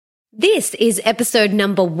This is episode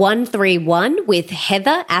number 131 with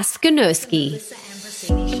Heather Askinosie.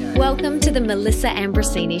 Welcome to the Melissa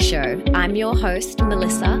Ambrosini Show. I'm your host,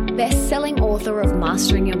 Melissa, best-selling author of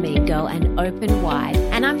Mastering Your Mean Girl and Open Wide,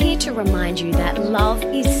 and I'm here to remind you that love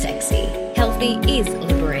is sexy, healthy is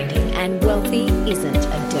liberating, and wealthy isn't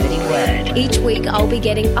a dirty word. Each week, I'll be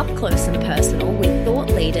getting up close and personal with thought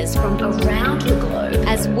leaders from around the globe,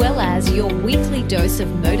 as well as your weekly dose of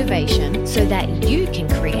motivation so that you can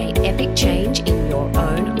create epic change in your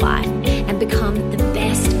own life and become the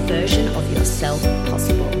best version of yourself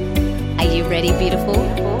possible. Are you ready, beautiful?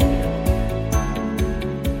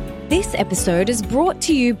 This episode is brought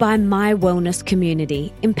to you by My Wellness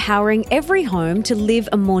Community, empowering every home to live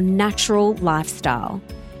a more natural lifestyle.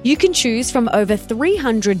 You can choose from over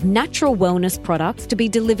 300 natural wellness products to be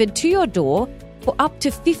delivered to your door for up to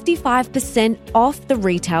 55% off the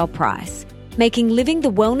retail price, making living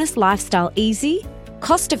the wellness lifestyle easy,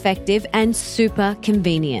 cost-effective, and super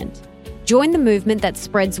convenient. Join the movement that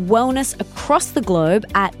spreads wellness across the globe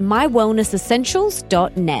at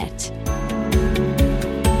mywellnessessentials.net.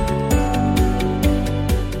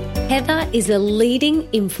 Heather is a leading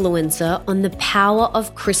influencer on the power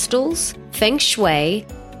of crystals, feng shui,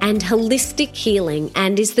 and holistic healing,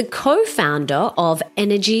 and is the co-founder of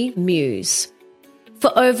Energy Muse.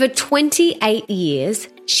 For over 28 years,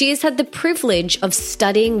 she has had the privilege of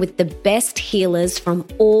studying with the best healers from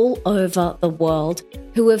all over the world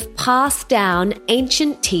who have passed down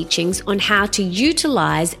ancient teachings on how to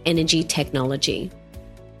utilize energy technology.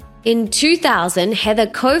 In 2000, Heather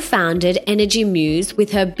co-founded Energy Muse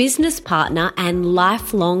with her business partner and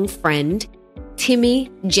lifelong friend, Timmy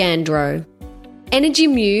Jandro. Energy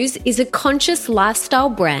Muse is a conscious lifestyle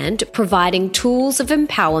brand providing tools of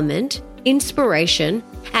empowerment, inspiration,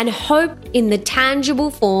 and hope in the tangible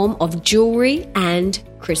form of jewelry and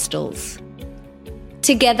crystals.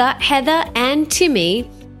 Together, Heather and Timmy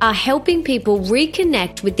are helping people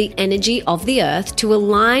reconnect with the energy of the earth to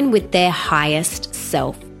align with their highest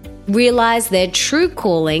self, realize their true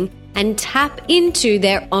calling, and tap into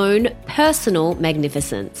their own personal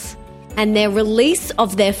magnificence. And their release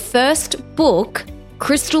of their first book,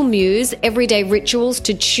 Crystal Muse: Everyday Rituals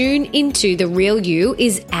to Tune into the Real You,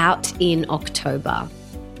 is out in October.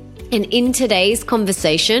 And in today's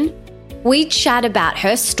conversation, we chat about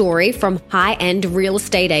her story from high-end real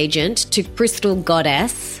estate agent to crystal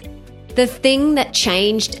goddess, the thing that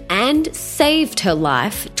changed and saved her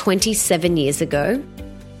life 27 years ago,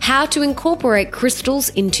 how to incorporate crystals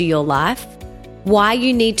into your life, why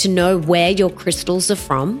you need to know where your crystals are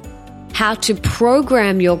from, how to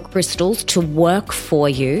program your crystals to work for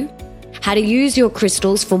you, how to use your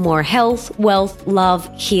crystals for more health, wealth, love,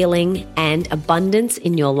 healing, and abundance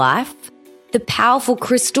in your life, the powerful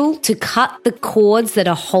crystal to cut the cords that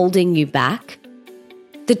are holding you back,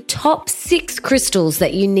 the top 6 crystals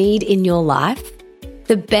that you need in your life,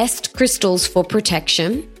 the best crystals for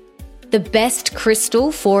protection, the best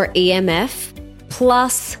crystal for EMF,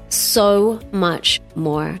 plus so much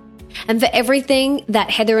more. And for everything that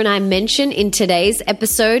Heather and I mention in today's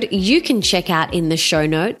episode, you can check out in the show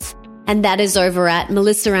notes. And that is over at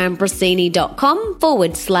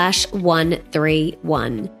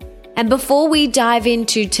melissaambrosini.com/131. And before we dive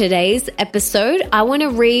into today's episode, I want to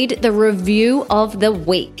read the review of the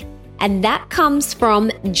week. And that comes from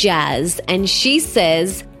Jazz. And she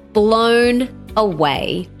says, "Blown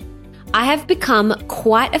away. I have become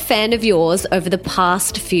quite a fan of yours over the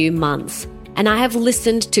past few months, and I have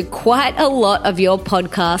listened to quite a lot of your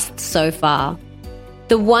podcasts so far.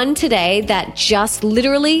 The one today that just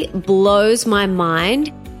literally blows my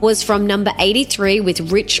mind was from number 83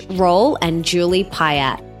 with Rich Roll and Julie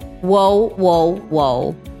Pyatt. Whoa, whoa,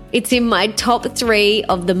 whoa. It's in my top 3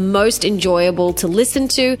 of the most enjoyable to listen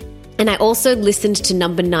to, and I also listened to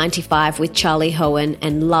number 95 with Charlie Hohen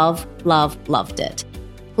and loved it.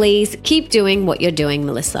 Please keep doing what you're doing,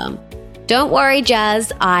 Melissa." Don't worry,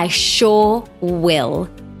 Jazz, I sure will.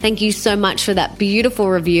 Thank you so much for that beautiful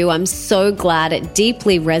review. I'm so glad it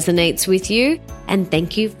deeply resonates with you, and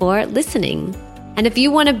thank you for listening. And if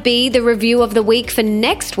you want to be the review of the week for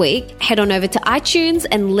next week, head on over to iTunes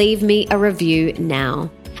and leave me a review now.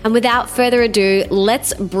 And without further ado,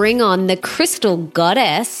 let's bring on the crystal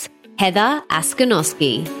goddess, Heather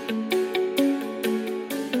Askinosie.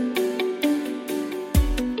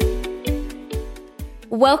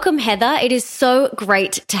 Welcome, Heather. It is so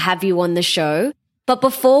great to have you on the show. But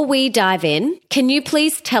before we dive in, can you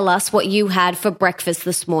please tell us what you had for breakfast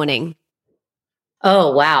this morning?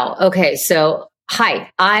 Oh, wow. Okay. So,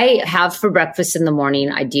 hi. I have for breakfast in the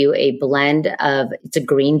morning, I do a blend of, it's a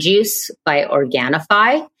green juice by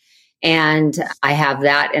Organifi. And I have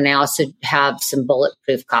that. And I also have some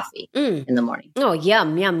bulletproof coffee in the morning. Oh,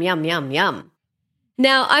 yum, yum, yum, yum, yum.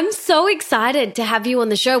 Now, I'm so excited to have you on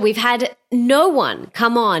the show. We've had no one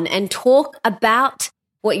come on and talk about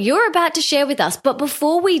what you're about to share with us. But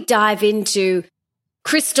before we dive into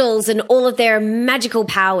crystals and all of their magical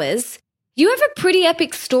powers, you have a pretty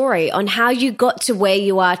epic story on how you got to where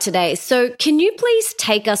you are today. So can you please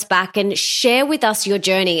take us back and share with us your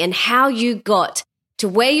journey and how you got to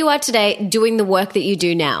where you are today doing the work that you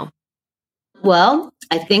do now? Well,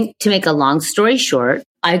 I think to make a long story short,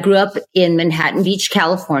 I grew up in Manhattan Beach,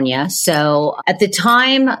 California. So at the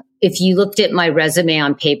time, if you looked at my resume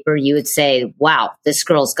on paper, you would say, wow, this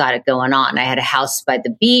girl's got it going on. I had a house by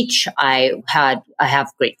the beach. I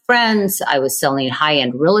have great friends. I was selling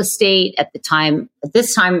high-end real estate at the time. At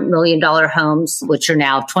this time, $1 million homes, which are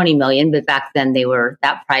now 20 million, but back then they were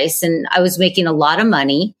that price. And I was making a lot of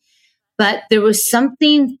money. But there was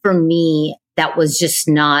something for me that was just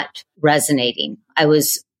not resonating. I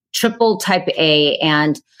was triple type A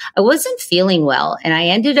and I wasn't feeling well. And I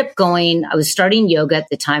ended up I was starting yoga at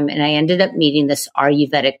the time, and I ended up meeting this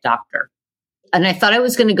Ayurvedic doctor. And I thought I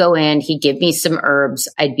was going to go in, he'd give me some herbs,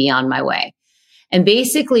 I'd be on my way. And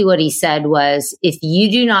basically what he said was, if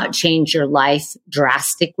you do not change your life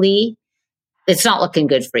drastically, it's not looking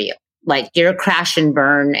good for you. Like, you're a crash and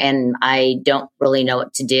burn, and I don't really know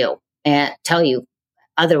what to do and tell you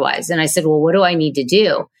otherwise. And I said, well, what do I need to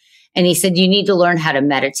do? And he said, you need to learn how to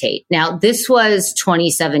meditate. Now, this was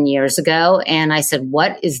 27 years ago. And I said,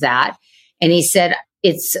 what is that? And he said,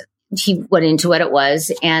 he went into what it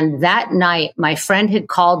was. And that night, my friend had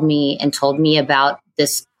called me and told me about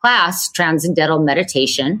this class, Transcendental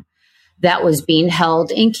Meditation, that was being held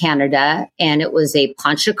in Canada. And it was a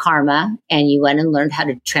panchakarma. And you went and learned how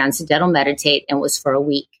to transcendental meditate. And it was for a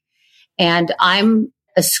week. And I'm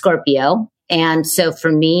a Scorpio. And so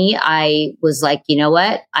for me, I was like, you know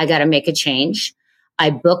what? I got to make a change. I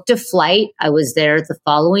booked a flight. I was there the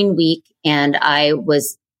following week, and I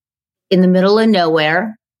was in the middle of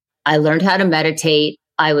nowhere. I learned how to meditate.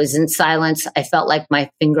 I was in silence. I felt like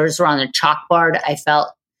my fingers were on a chalkboard.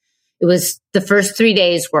 The first 3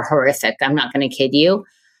 days were horrific. I'm not going to kid you.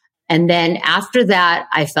 And then after that,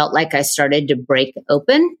 I felt like I started to break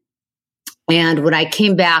open. And when I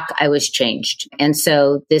came back, I was changed. And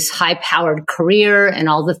so this high-powered career and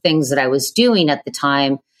all the things that I was doing at the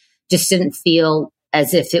time just didn't feel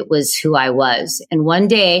as if it was who I was. And one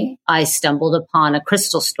day I stumbled upon a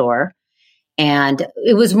crystal store, and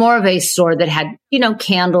it was more of a store that had,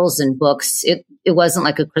 candles and books. It wasn't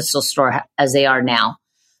like a crystal store as they are now.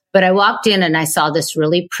 But I walked in and I saw this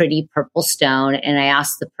really pretty purple stone, and I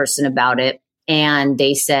asked the person about it. And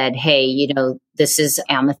they said, hey, this is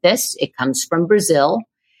amethyst. It comes from Brazil.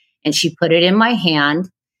 And she put it in my hand.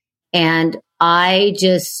 And I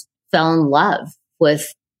just fell in love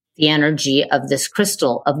with the energy of this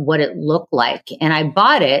crystal, of what it looked like. And I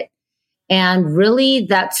bought it. And really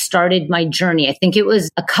that started my journey. I think it was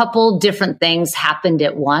a couple different things happened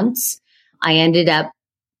at once. I ended up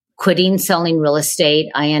quitting selling real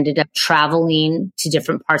estate. I ended up traveling to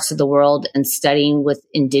different parts of the world and studying with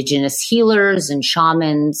indigenous healers and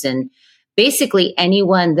shamans, and basically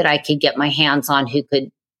anyone that I could get my hands on who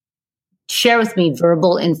could share with me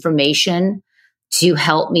verbal information to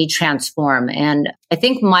help me transform. And I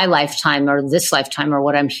think my lifetime, or this lifetime, or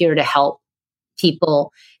what I'm here to help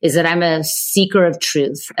people, is that I'm a seeker of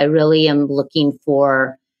truth. I really am looking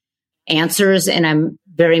for answers, and I'm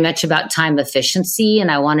very much about time efficiency.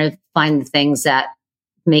 And I want to find the things that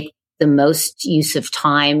make the most use of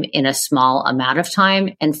time in a small amount of time.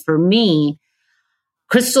 And for me,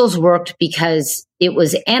 crystals worked because it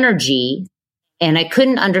was energy, and I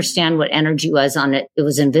couldn't understand what energy was on it. It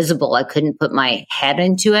was invisible. I couldn't put my head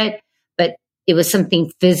into it, but it was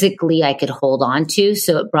something physically I could hold on to.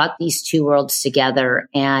 So it brought these two worlds together,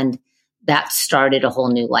 and that started a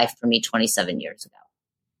whole new life for me 27 years ago.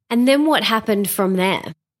 And then what happened from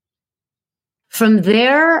there? From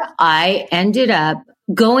there, I ended up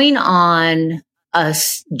going on a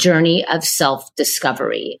journey of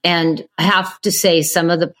self-discovery. And I have to say, some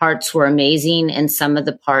of the parts were amazing and some of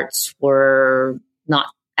the parts were not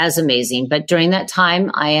as amazing. But during that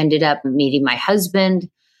time, I ended up meeting my husband.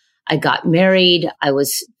 I got married. I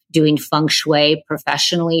was doing feng shui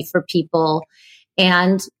professionally for people.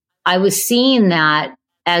 And I was seeing that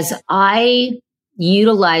as I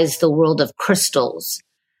utilized the world of crystals,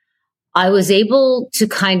 I was able to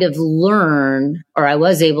learn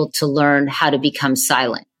how to become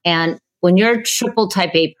silent. And when you're a triple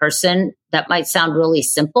type A person, that might sound really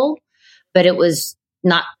simple, but it was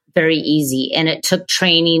not very easy. And it took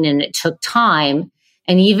training and it took time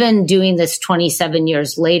And even doing this 27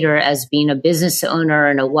 years later as being a business owner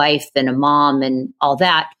and a wife and a mom and all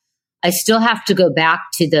that, I still have to go back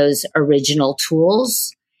to those original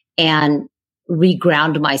tools and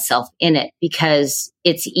reground myself in it because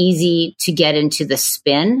it's easy to get into the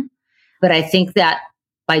spin. But I think that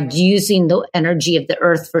by using the energy of the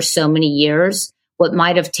earth for so many years, what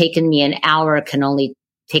might have taken me an hour can only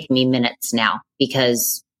take me minutes now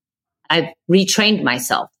because I've retrained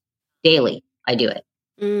myself daily. I do it.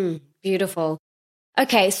 Beautiful.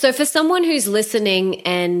 Okay, so for someone who's listening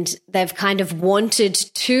and they've kind of wanted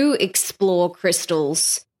to explore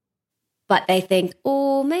crystals, but they think,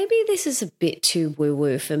 oh, maybe this is a bit too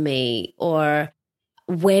woo-woo for me, or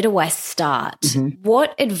where do I start? Mm-hmm.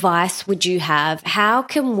 What advice would you have? How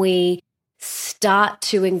can we start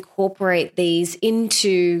to incorporate these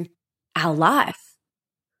into our life?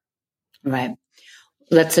 Right.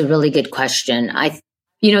 That's a really good question.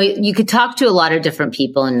 You could talk to a lot of different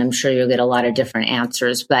people and I'm sure you'll get a lot of different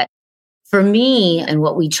answers. But for me and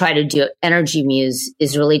what we try to do at Energy Muse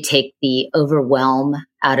is really take the overwhelm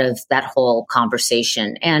out of that whole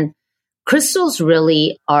conversation. And crystals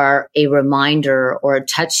really are a reminder or a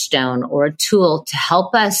touchstone or a tool to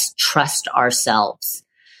help us trust ourselves.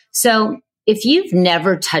 So if you've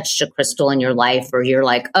never touched a crystal in your life or you're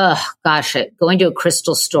like, oh gosh, going to a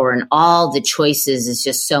crystal store and all the choices is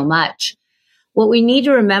just so much. What we need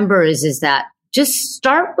to remember is that just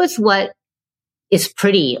start with what is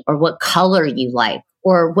pretty or what color you like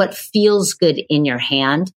or what feels good in your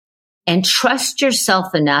hand and trust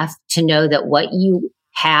yourself enough to know that what you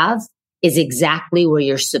have is exactly where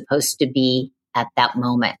you're supposed to be at that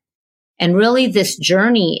moment. And really this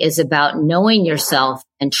journey is about knowing yourself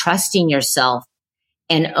and trusting yourself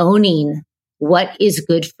and owning what is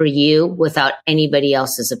good for you without anybody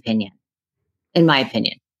else's opinion, in my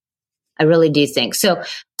opinion. I really do think. So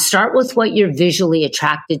start with what you're visually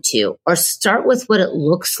attracted to or start with what it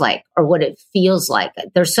looks like or what it feels like.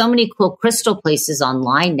 There's so many cool crystal places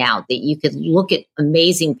online now that you could look at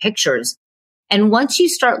amazing pictures. And once you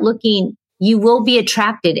start looking, you will be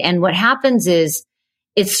attracted. And what happens is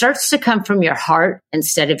it starts to come from your heart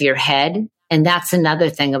instead of your head. And that's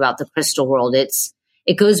another thing about the crystal world.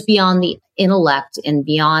 It goes beyond the intellect and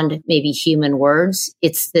beyond maybe human words.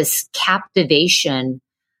 It's this captivation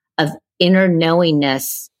of inner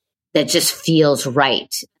knowingness that just feels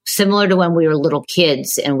right. Similar to when we were little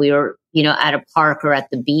kids and we were, at a park or at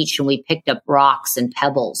the beach and we picked up rocks and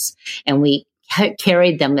pebbles and we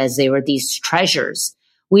carried them as they were these treasures.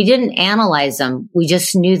 We didn't analyze them. We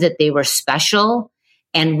just knew that they were special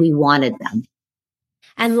and we wanted them.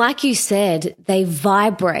 And like you said, they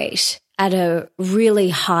vibrate at a really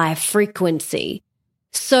high frequency.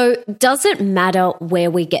 So does it matter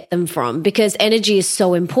where we get them from? Because energy is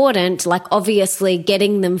so important, like obviously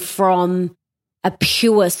getting them from a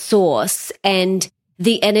pure source and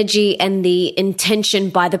the energy and the intention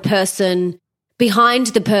by the person behind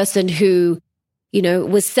the person who,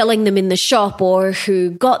 was selling them in the shop or who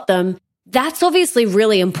got them. That's obviously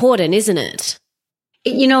really important, isn't it?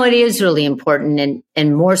 It is really important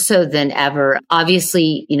and more so than ever.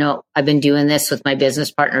 Obviously, I've been doing this with my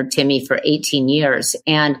business partner, Timmy, for 18 years.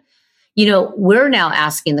 And, we're now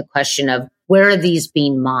asking the question of where are these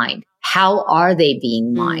being mined? How are they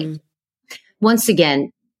being mined? Once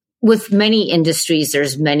again, with many industries,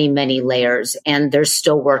 there's many, many layers and there's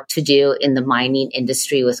still work to do in the mining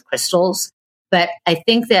industry with crystals. But I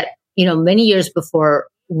think that, many years before,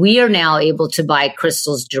 we are now able to buy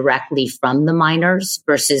crystals directly from the miners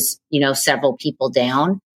versus, several people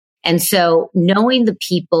down. And so knowing the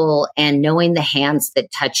people and knowing the hands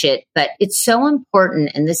that touch it, but it's so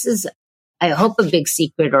important. And this is, I hope, a big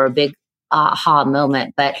secret or a big aha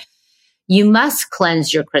moment, but you must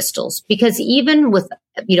cleanse your crystals because even with,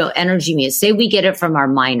 Energy Muse, say we get it from our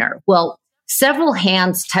miner. Well, several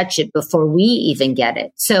hands touch it before we even get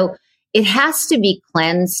it. So it has to be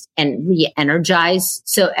cleansed and re-energized.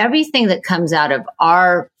 So everything that comes out of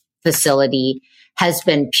our facility has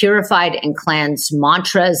been purified and cleansed.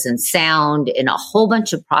 Mantras and sound and a whole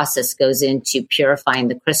bunch of process goes into purifying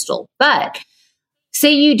the crystal. But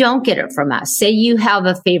say you don't get it from us. Say you have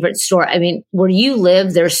a favorite store. I mean, where you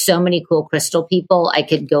live, there's so many cool crystal people. I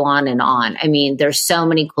could go on and on. I mean, there's so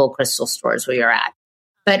many cool crystal stores where you're at.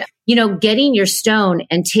 But, getting your stone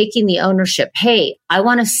and taking the ownership. Hey, I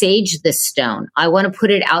want to sage this stone. I want to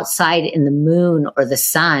put it outside in the moon or the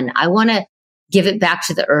sun. I want to give it back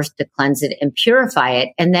to the earth to cleanse it and purify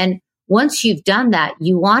it. And then once you've done that,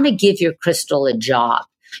 you want to give your crystal a job.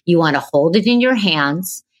 You want to hold it in your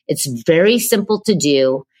hands. It's very simple to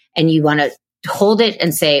do. And you want to hold it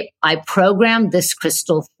and say, I programmed this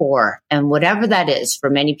crystal for, and whatever that is, for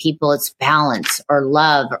many people, it's balance or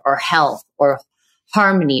love or health or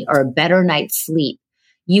harmony or a better night's sleep.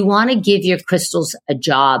 You want to give your crystals a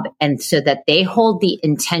job, and so that they hold the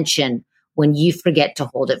intention when you forget to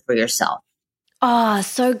hold it for yourself. Oh,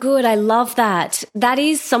 so good. I love that. That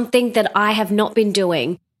is something that I have not been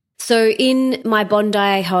doing. So in my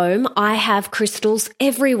Bondi home, I have crystals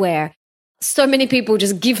everywhere. So many people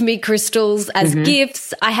just give me crystals as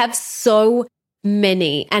gifts. I have so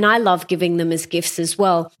many, and I love giving them as gifts as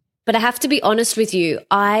well. But I have to be honest with you,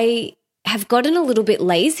 I have gotten a little bit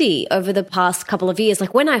lazy over the past couple of years.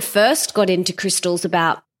 Like when I first got into crystals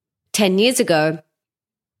about 10 years ago,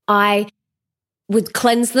 I would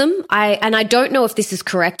cleanse them. And I don't know if this is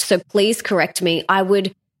correct, so please correct me. I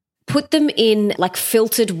would put them in like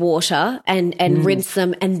filtered water and rinse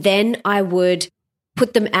them, and then I would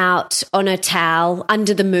put them out on a towel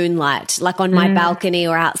under the moonlight, like on my balcony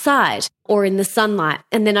or outside or in the sunlight,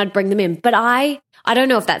 and then I'd bring them in. But I don't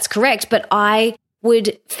know if that's correct, but I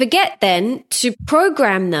would forget then to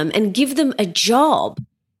program them and give them a job.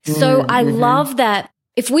 So I love that.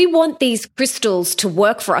 If we want these crystals to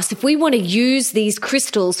work for us, if we want to use these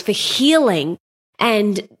crystals for healing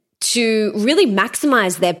and to really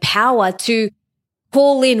maximize their power to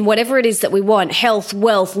call in whatever it is that we want, health,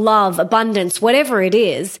 wealth, love, abundance, whatever it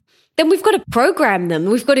is, then we've got to program them.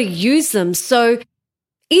 We've got to use them. So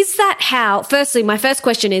is that how, firstly, my first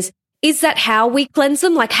question is that how we cleanse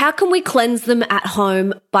them? Like how can we cleanse them at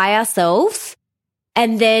home by ourselves?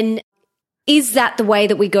 And then is that the way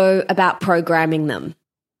that we go about programming them?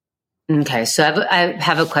 Okay, so I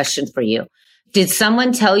have a question for you. Did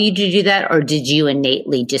someone tell you to do that, or did you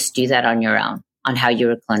innately just do that on your own, on how you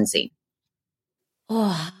were cleansing?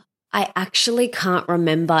 Oh, I actually can't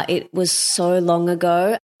remember. It was so long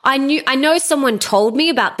ago. I know someone told me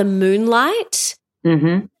about the moonlight.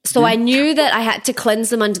 So I knew that I had to cleanse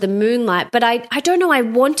them under the moonlight, but I don't know. I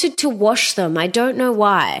wanted to wash them. I don't know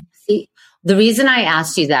why. See, the reason I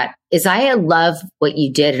asked you that is I love what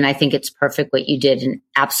you did, and I think it's perfect what you did, and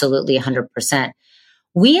absolutely 100%.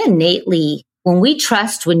 We innately,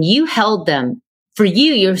 when you held them, for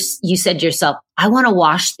you said to yourself, I want to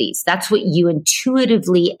wash these. That's what you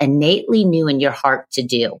intuitively, innately knew in your heart to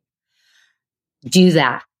do. Do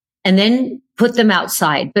that. And then put them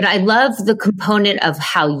outside. But I love the component of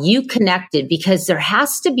how you connected, because there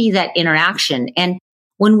has to be that interaction. And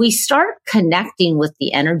when we start connecting with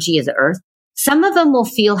the energy of the earth, some of them will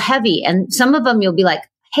feel heavy, and some of them you'll be like,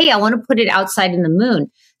 hey, I want to put it outside in the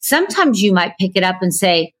moon. Sometimes you might pick it up and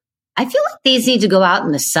say, I feel like these need to go out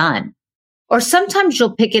in the sun. Or sometimes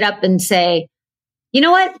you'll pick it up and say, you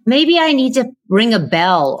know what? Maybe I need to ring a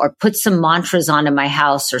bell or put some mantras onto my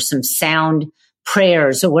house or some sound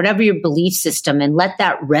prayers or whatever your belief system, and let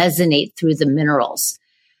that resonate through the minerals.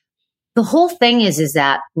 The whole thing is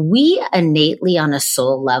that we innately on a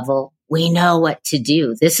soul level, we know what to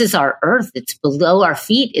do. This is our earth. It's below our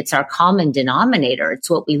feet. It's our common denominator. It's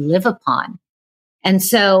what we live upon. And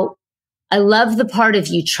so I love the part of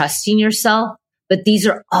you trusting yourself, but these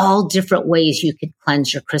are all different ways you could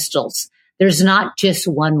cleanse your crystals. There's not just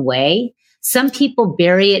one way. Some people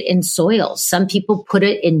bury it in soil. Some people put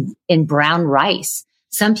it in brown rice.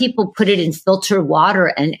 Some people put it in filtered water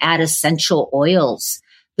and add essential oils.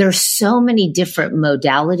 There's so many different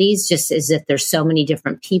modalities, just as if there's so many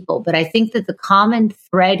different people. But I think that the common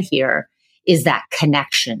thread here is that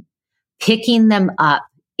connection, picking them up,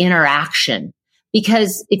 interaction.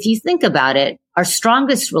 Because if you think about it, our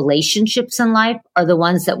strongest relationships in life are the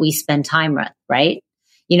ones that we spend time with, right?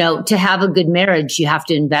 You know, to have a good marriage, you have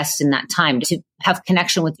to invest in that time. To have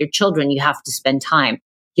connection with your children, you have to spend time.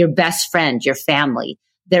 Your best friend, your family,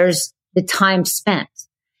 there's the time spent.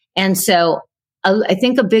 And so I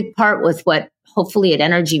think a big part with what hopefully at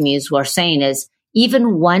Energy Muse we're saying is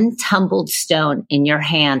even one tumbled stone in your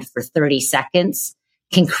hand for 30 seconds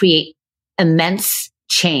can create immense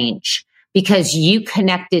change, because you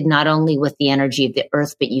connected not only with the energy of the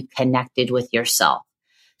earth, but you connected with yourself.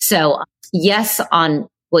 So yes, on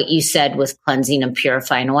what you said with cleansing and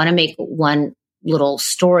purifying, I want to make one little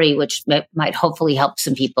story, which might hopefully help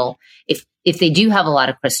some people if they do have a lot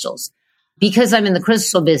of crystals. Because I'm in the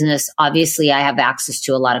crystal business, obviously I have access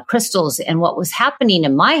to a lot of crystals. And what was happening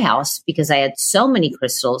in my house, because I had so many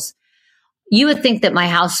crystals, you would think that my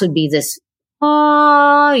house would be this,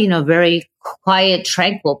 very quiet,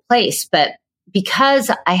 tranquil place. But because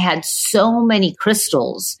I had so many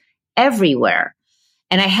crystals everywhere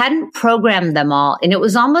and I hadn't programmed them all, and it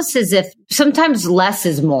was almost as if sometimes less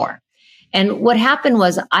is more. And what happened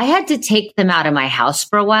was I had to take them out of my house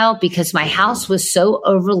for a while because my house was so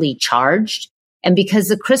overly charged. And because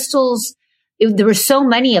the crystals, there were so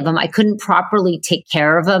many of them, I couldn't properly take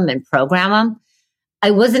care of them and program them.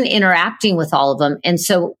 I wasn't interacting with all of them. And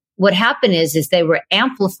so what happened is they were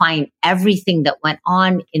amplifying everything that went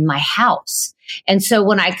on in my house. And so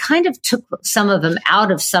when I kind of took some of them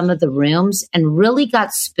out of some of the rooms and really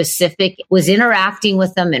got specific, was interacting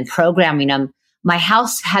with them and programming them, my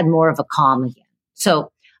house had more of a calm again.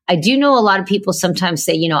 So I do know a lot of people sometimes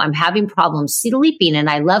say, I'm having problems sleeping and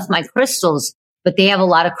I love my crystals, but they have a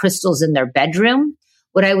lot of crystals in their bedroom.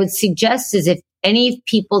 What I would suggest is if any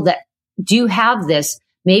people that do have this,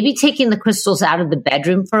 maybe taking the crystals out of the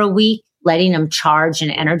bedroom for a week, letting them charge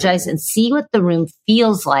and energize and see what the room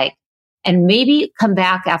feels like. And maybe come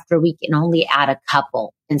back after a week and only add a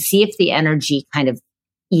couple and see if the energy kind of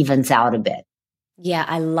evens out a bit. Yeah,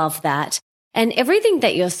 I love that. And everything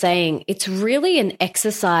that you're saying, it's really an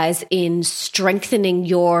exercise in strengthening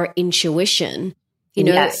your intuition.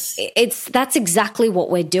 Yes. That's exactly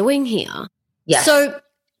what we're doing here. Yes. So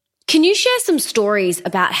can you share some stories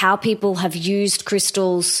about how people have used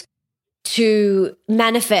crystals to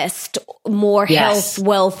manifest more health,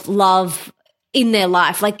 wealth, love in their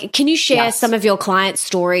life? Like, can you share some of your clients'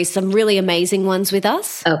 stories, some really amazing ones with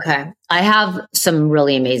us? Okay. I have some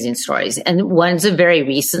really amazing stories. And one's a very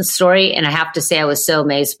recent story. And I have to say, I was so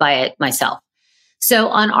amazed by it myself. So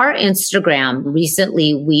on our Instagram,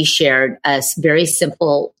 recently, we shared a very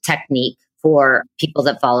simple technique for people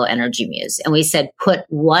that follow Energy Muse. And we said, put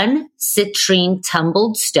one citrine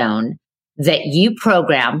tumbled stone that you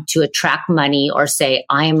program to attract money or say,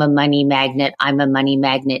 I am a money magnet, I'm a money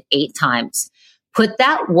magnet 8 times. Put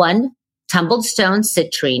that one tumbled stone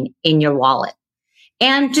citrine in your wallet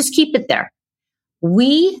and just keep it there.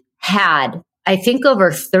 We had, I think,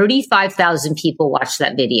 over 35,000 people watch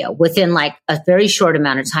that video within like a very short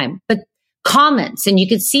amount of time. But comments, and you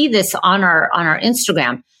could see this on our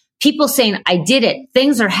Instagram, people saying, I did it.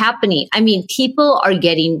 Things are happening. I mean, people are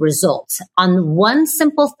getting results on one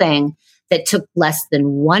simple thing that took less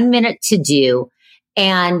than 1 minute to do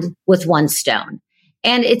and with one stone.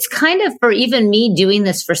 And it's kind of, for even me doing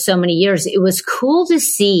this for so many years, it was cool to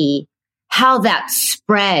see how that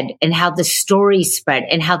spread and how the story spread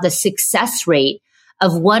and how the success rate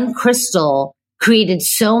of one crystal created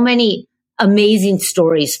so many amazing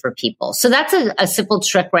stories for people. So that's a simple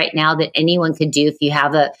trick right now that anyone could do.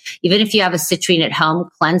 Even if you have a citrine at home,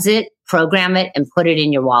 cleanse it, program it, and put it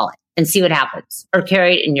in your wallet and see what happens, or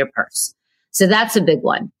carry it in your purse. So that's a big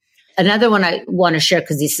one. Another one I want to share,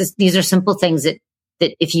 because these are simple things that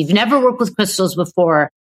if you've never worked with crystals before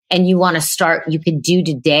and you want to start, you could do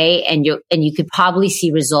today, and you could probably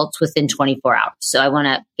see results within 24 hours. So I want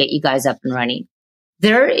to get you guys up and running.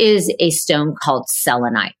 There is a stone called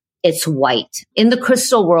selenite. It's white. In the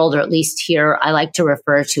crystal world, or at least here, I like to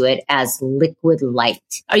refer to it as liquid light.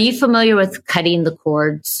 Are you familiar with cutting the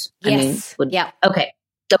cords? Yes. Yeah. Okay.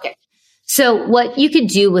 So what you could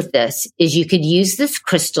do with this is you could use this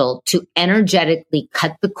crystal to energetically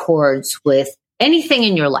cut the cords with anything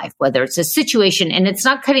in your life, whether it's a situation, and it's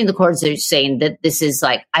not cutting the cords that you're saying that this is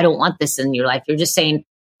like, I don't want this in your life. You're just saying,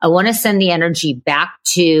 I want to send the energy back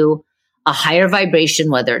to a higher vibration,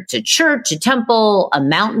 whether it's a church, a temple, a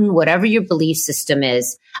mountain, whatever your belief system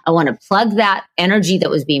is. I want to plug that energy that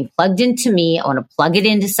was being plugged into me. I want to plug it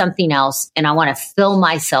into something else, and I want to fill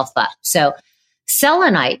myself up. So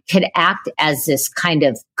selenite could act as this kind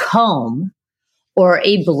of comb or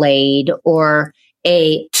a blade or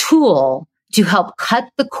a tool to help cut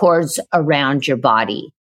the cords around your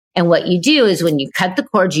body. And what you do is when you cut the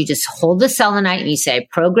cords, you just hold the selenite and you say, I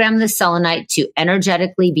program the selenite to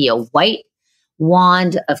energetically be a white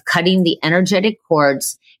wand of cutting the energetic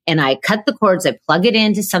cords. And I cut the cords, I plug it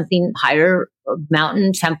into something higher,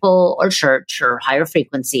 mountain, temple, or church, or higher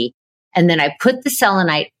frequency. And then I put the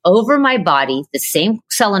selenite over my body, the same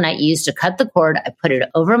selenite used to cut the cord. I put it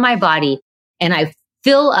over my body and I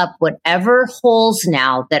fill up whatever holes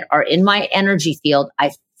now that are in my energy field.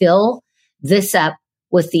 I fill this up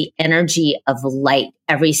with the energy of light,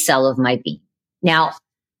 every cell of my being. Now,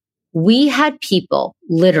 we had people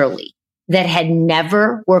literally that had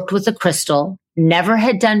never worked with a crystal, never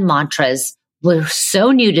had done mantras, were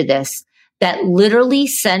so new to this, that literally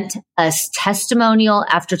sent us testimonial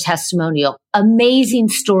after testimonial, amazing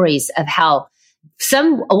stories of how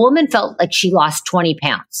a woman felt like she lost 20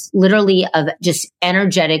 pounds, literally of just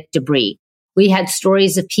energetic debris. We had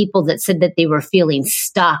stories of people that said that they were feeling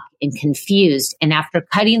stuck and confused. And after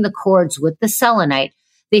cutting the cords with the selenite,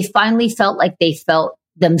 they finally felt like they felt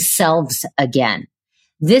themselves again.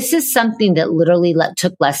 This is something that literally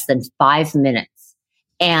took less than 5 minutes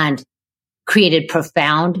and created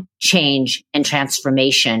profound change and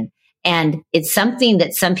transformation. And it's something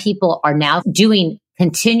that some people are now doing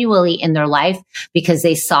continually in their life because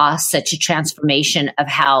they saw such a transformation of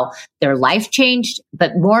how their life changed,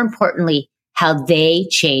 but more importantly, how they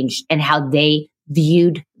changed and how they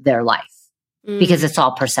viewed their life, because it's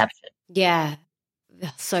all perception. Yeah,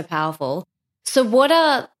 so powerful. So what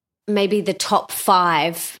are maybe the top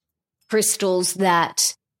 5 crystals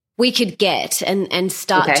that we could get and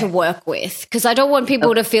start to work with? Because I don't want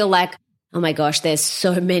people to feel like, oh my gosh, there's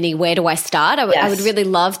so many. Where do I start? I would really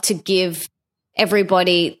love to give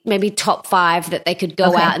everybody maybe top 5 that they could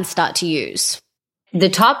go out and start to use. The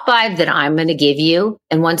top 5 that I'm going to give you,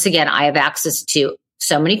 and once again, I have access to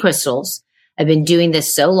so many crystals. I've been doing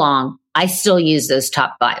this so long. I still use those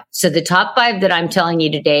top 5. So the top 5 that I'm telling you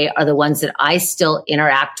today are the ones that I still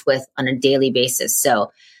interact with on a daily basis.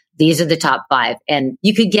 So these are the top 5, and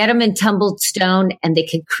you could get them in tumbled stone and they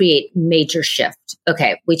could create major shift.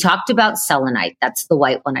 Okay. We talked about selenite. That's the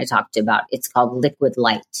white one I talked about. It's called liquid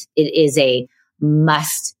light. It is a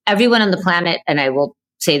must. Everyone on the planet, and I will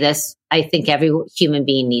say this, I think every human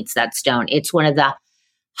being needs that stone. It's one of the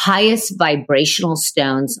highest vibrational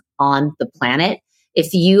stones on the planet.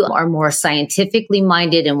 If you are more scientifically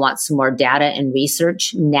minded and want some more data and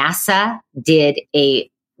research, NASA did a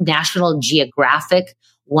National Geographic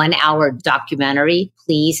 1-hour documentary.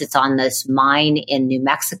 Please, it's on this mine in New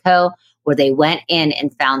Mexico where they went in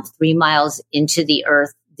and found 3 miles into the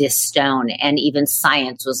earth this stone. And even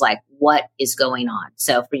science was like, what is going on?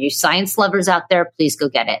 So for you science lovers out there, please go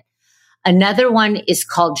get it. Another one is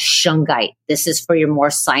called shungite. This is for your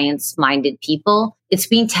more science-minded people. It's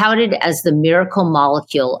being touted as the miracle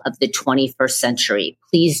molecule of the 21st century.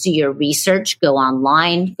 Please do your research. Go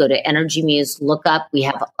online, go to Energy Muse, look up. We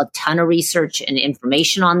have a ton of research and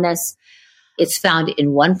information on this. It's found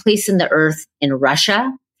in one place in the earth in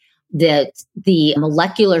Russia. That the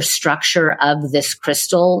molecular structure of this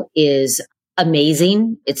crystal is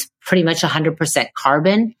amazing. It's pretty much 100%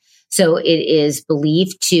 carbon. So it is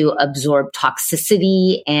believed to absorb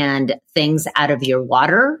toxicity and things out of your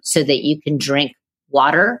water so that you can drink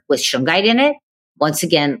water with shungite in it. Once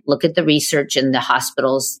again, look at the research in the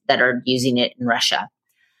hospitals that are using it in Russia.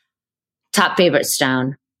 Top favorite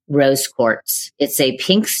stone, rose quartz. It's a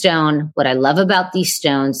pink stone. What I love about these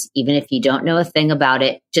stones, even if you don't know a thing about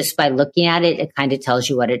it, just by looking at it, it kind of tells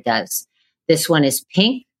you what it does. This one is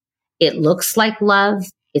pink. It looks like love.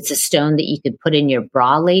 It's a stone that you could put in your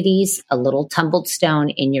bra, ladies, a little tumbled stone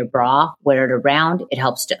in your bra, wear it around. It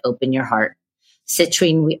helps to open your heart.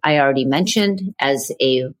 Citrine, I already mentioned as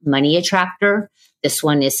a money attractor. This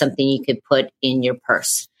one is something you could put in your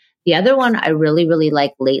purse. The other one I really, really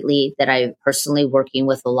like lately that I'm personally working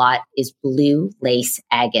with a lot is blue lace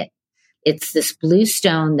agate. It's this blue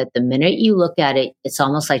stone that the minute you look at it, it's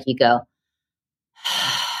almost like you go,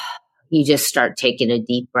 you just start taking a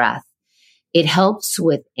deep breath. It helps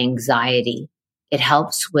with anxiety. It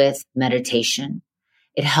helps with meditation.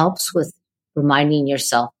 It helps with reminding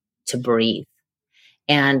yourself to breathe.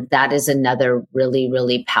 And that is another really,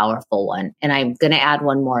 really powerful one. And I'm going to add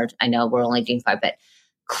one more. I know we're only doing 5, but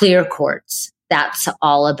clear quartz. That's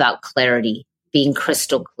all about clarity, being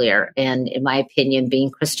crystal clear. And in my opinion,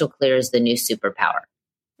 being crystal clear is the new superpower.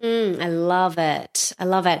 I love it. I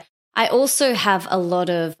love it. I also have a lot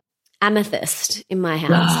of amethyst in my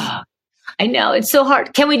house. I know. It's so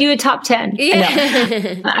hard. Can we do a top 10?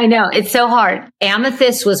 Yeah. I know. It's so hard.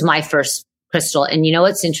 Amethyst was my first crystal. And you know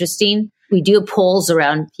what's interesting? We do polls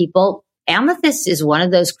around people. Amethyst is one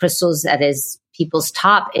of those crystals that is people's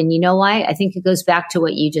top. And you know why? I think it goes back to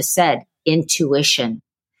what you just said, intuition.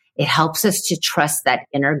 It helps us to trust that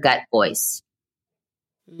inner gut voice.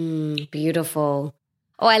 Beautiful.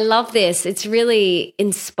 Oh, I love this. It's really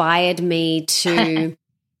inspired me to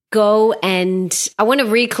go and I want to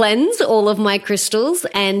re-cleanse all of my crystals,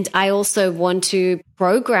 and I also want to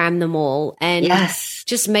program them all and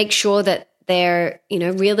just make sure that they're,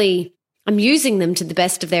 really, I'm using them to the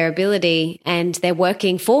best of their ability and they're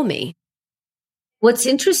working for me. What's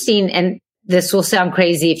interesting, and this will sound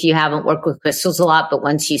crazy if you haven't worked with crystals a lot, but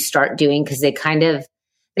once you start doing, because they kind of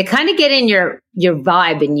get in your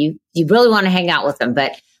vibe and you really want to hang out with them.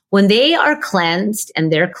 But when they are cleansed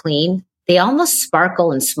and they're clean, they almost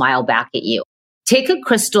sparkle and smile back at you. Take a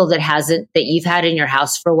crystal that you've had in your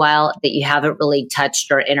house for a while, that you haven't really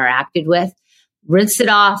touched or interacted with, rinse it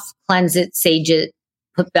off, cleanse it, sage it,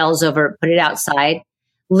 put bells over it, put it outside.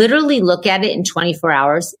 Literally look at it in 24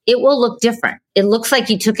 hours. It will look different. It looks like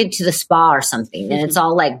you took it to the spa or something and it's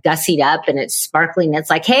all like gussied up and it's sparkling. It's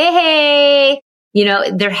like, hey,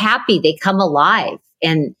 they're happy. They come alive.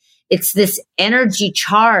 And it's this energy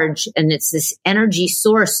charge and it's this energy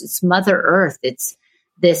source. It's Mother Earth. It's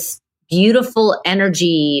this beautiful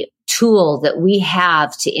energy tool that we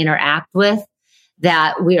have to interact with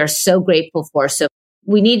that we are so grateful for. So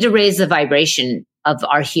we need to raise the vibration of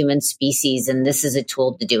our human species. And this is a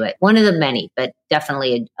tool to do it. One of the many, but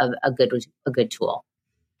definitely a good tool.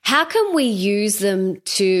 How can we use them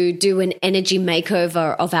to do an energy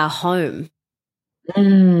makeover of our home?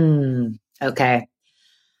 Okay.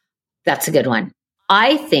 That's a good one.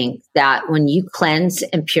 I think that when you cleanse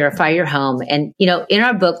and purify your home, and, in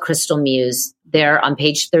our book, Crystal Muse, there on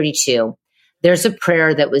page 32, there's a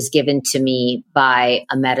prayer that was given to me by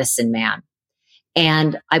a medicine man.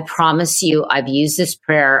 And I promise you, I've used this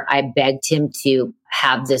prayer. I begged him to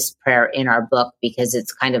have this prayer in our book because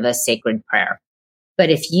it's kind of a sacred prayer. But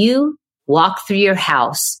if you walk through your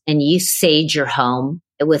house and you sage your home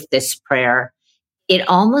with this prayer, it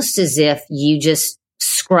almost as if you just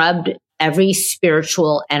scrubbed every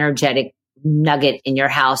spiritual, energetic nugget in your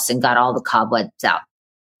house and got all the cobwebs out.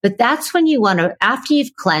 But that's when you want to, after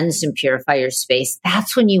you've cleansed and purified your space,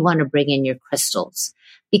 that's when you want to bring in your crystals.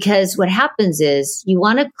 Because what happens is you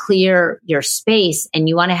want to clear your space and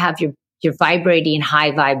you want to have your vibrating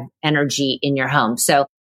high vibe energy in your home. So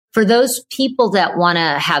for those people that want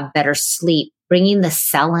to have better sleep, bringing the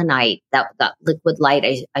selenite, that liquid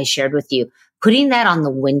light I shared with you, putting that on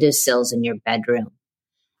the windowsills in your bedroom,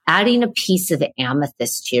 adding a piece of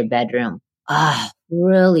amethyst to your bedroom.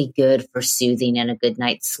 Really good for soothing and a good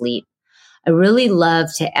night's sleep. I really love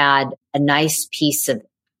to add a nice piece of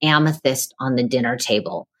amethyst on the dinner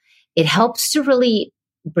table. It helps to really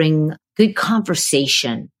bring good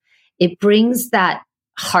conversation. It brings that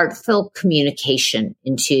heartfelt communication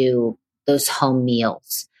into those home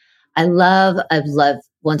meals. I love,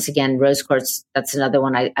 once again, rose quartz. That's another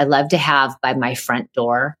one I love to have by my front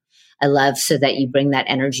door. I love so that you bring that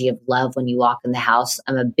energy of love when you walk in the house.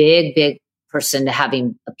 I'm a big person to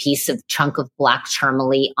having a chunk of black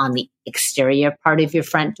tourmaline on the exterior part of your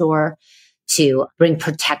front door to bring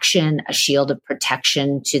protection, a shield of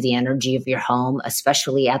protection to the energy of your home,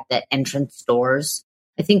 especially at the entrance doors.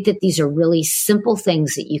 I think that these are really simple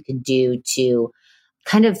things that you can do to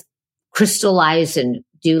kind of crystallize and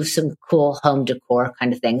do some cool home decor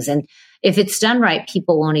kind of things. And if it's done right,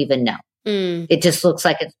 people won't even know. It just looks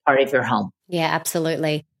like it's part of your home. Yeah,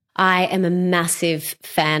 absolutely. I am a massive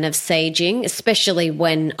fan of saging, especially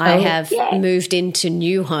when I have moved into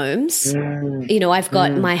new homes. I've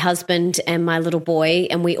got my husband and my little boy,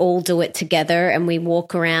 and we all do it together, and we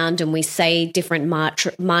walk around and we say different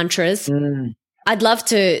mantras. I'd love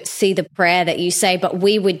to see the prayer that you say, but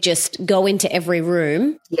we would just go into every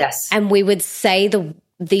room. Yes. And we would say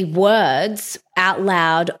the words out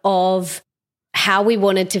loud of how we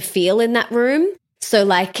wanted to feel in that room. So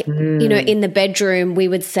in the bedroom, we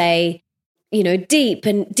would say,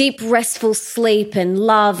 deep restful sleep and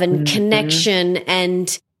love and connection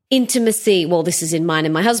and intimacy. Well, this is in mine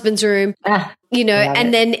and my husband's room,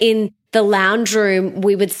 and then in the lounge room,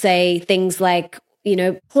 we would say things like,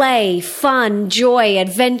 play, fun, joy,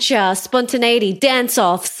 adventure, spontaneity,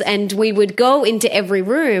 dance-offs. And we would go into every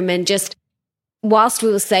room and just, whilst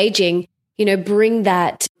we were saging, bring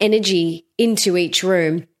that energy into each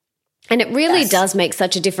room. And it really does make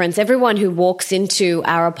such a difference. Everyone who walks into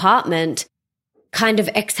our apartment kind of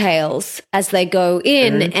exhales as they go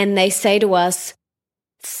in and they say to us,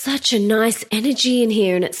 such a nice energy in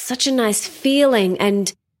here and it's such a nice feeling.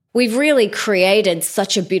 And we've really created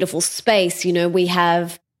such a beautiful space. We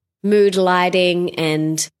have mood lighting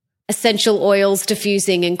and essential oils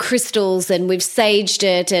diffusing and crystals, and we've saged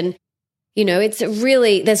it, and it's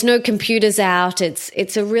really, there's no computers out.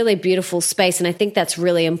 It's a really beautiful space. And I think that's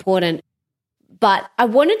really important. But I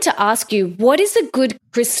wanted to ask you, what is a good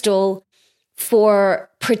crystal for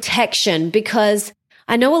protection? Because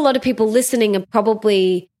I know a lot of people listening are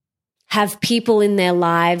probably have people in their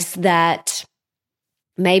lives that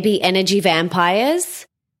may be energy vampires,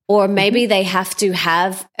 or maybe they have to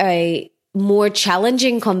have a more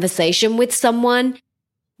challenging conversation with someone.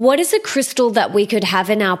 What is a crystal that we could have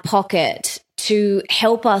in our pocket to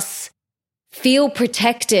help us feel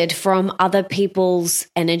protected from other people's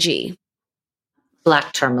energy?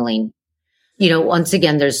 Black tourmaline. Once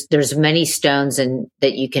again, there's many stones and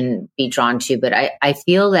that you can be drawn to, but I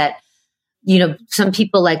feel that, some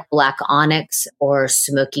people like black onyx or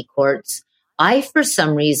smoky quartz. For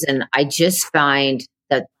some reason, I just find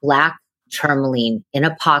that black tourmaline in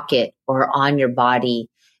a pocket or on your body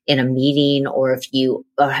in a meeting, or if you,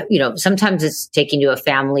 sometimes it's taking you to a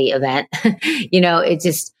family event, it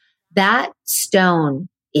just, that stone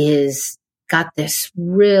is got this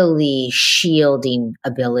really shielding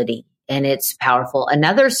ability and it's powerful.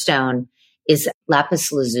 Another stone is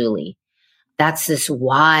lapis lazuli. That's this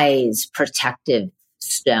wise, protective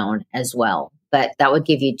stone as well. But that would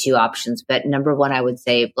give you two options. But number one, I would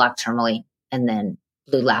say black tourmaline. and then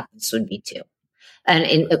blue lapis would be 2. And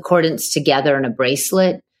in accordance together in a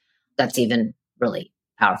bracelet, that's even really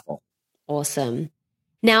powerful. Awesome.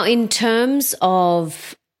 Now, in terms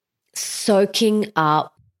of soaking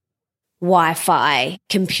up Wi-Fi,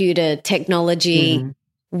 computer technology,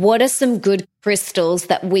 what are some good crystals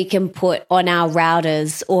that we can put on our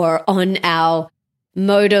routers or on our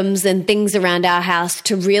modems and things around our house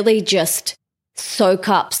to really just soak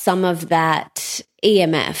up some of that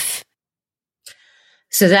EMF?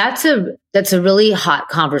 So that's a really hot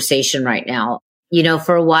conversation right now.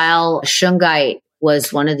 For a while, shungite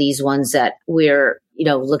was one of these ones that we're,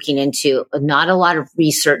 looking into. Not a lot of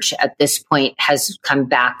research at this point has come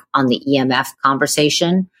back on the EMF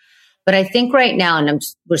conversation. But I think right now, and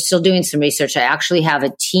we're still doing some research, I actually have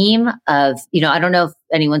a team of, I don't know if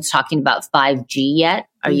anyone's talking about 5G yet.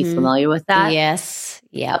 Are you familiar with that? Yes.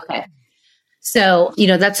 Yeah. Okay. So,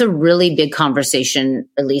 that's a really big conversation,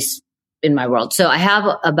 at least in my world. So I have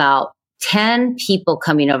about 10 people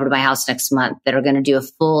coming over to my house next month that are going to do a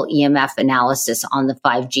full EMF analysis on the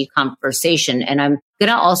 5G conversation. And I'm going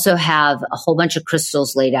to also have a whole bunch of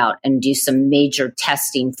crystals laid out and do some major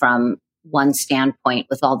testing from one standpoint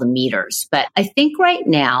with all the meters. But I think right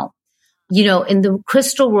now, in the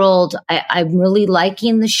crystal world, I'm really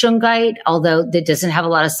liking the shungite, although that doesn't have a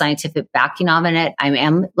lot of scientific backing on it. I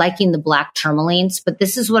am liking the black tourmalines, but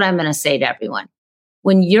this is what I'm going to say to everyone.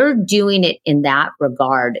 When you're doing it in that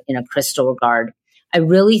regard, in a crystal regard, I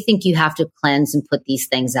really think you have to cleanse and put these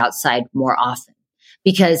things outside more often.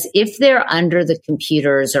 Because if they're under the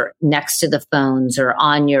computers or next to the phones or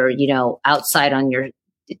on your, outside on your,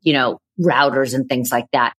 routers and things like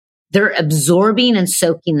that, they're absorbing and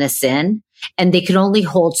soaking this in, and they can only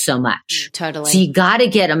hold so much. Totally. So you got to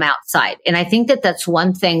get them outside. And I think that that's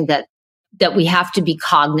one thing that we have to be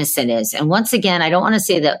cognizant is. And once again, I don't want to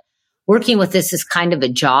say that working with this is kind of a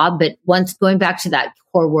job, but once going back to that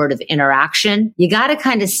core word of interaction, you got to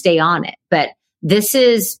kind of stay on it. But this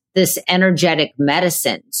is this energetic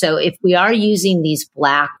medicine. So if we are using these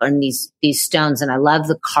black and these stones, and I love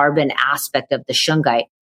the carbon aspect of the shungite,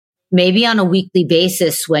 maybe on a weekly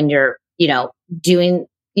basis when you're, doing,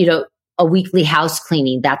 a weekly house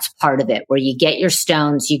cleaning, that's part of it, where you get your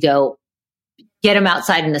stones, you go get them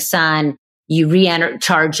outside in the sun, you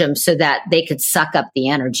recharge them so that they could suck up the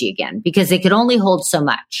energy again, because they could only hold so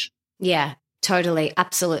much. Yeah, totally.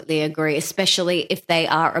 Absolutely agree. Especially if they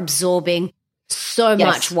are absorbing so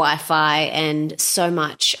much Wi-Fi and so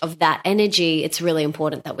much of that energy, it's really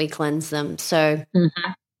important that we cleanse them. So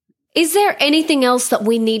is there anything else that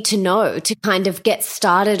we need to know to kind of get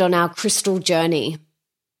started on our crystal journey?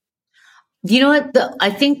 You know what? I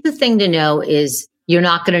think the thing to know is you're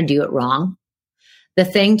not going to do it wrong. The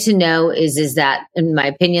thing to know is that, in my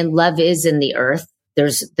opinion, love is in the earth.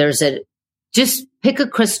 Just pick a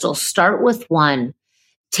crystal, start with one,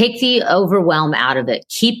 take the overwhelm out of it,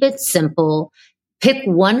 keep it simple, pick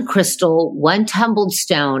one crystal, one tumbled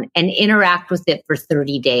stone, and interact with it for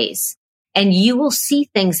 30 days. And you will see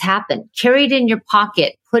things happen. Carry it in your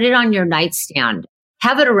pocket, put it on your nightstand,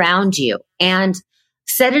 have it around you, and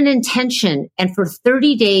set an intention. And for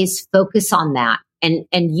 30 days, focus on that. And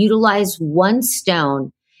utilize one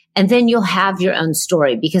stone, and then you'll have your own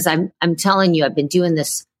story. Because I'm telling you, I've been doing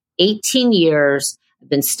this 18 years. I've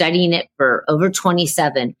been studying it for over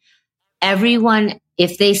 27. Everyone,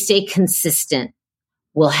 if they stay consistent,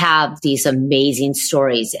 will have these amazing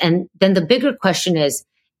stories. And then the bigger question is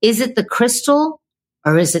it the crystal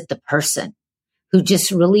or is it the person who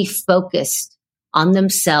just really focused on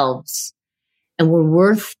themselves and were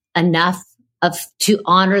worth enough to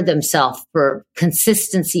honor themselves for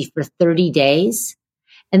consistency for 30 days.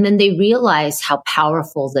 And then they realize how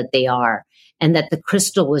powerful that they are, and that the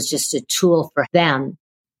crystal was just a tool for them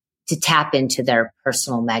to tap into their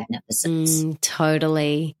personal magnificence.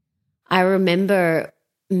 Totally. I remember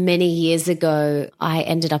many years ago, I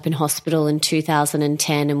ended up in hospital in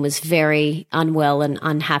 2010 and was very unwell and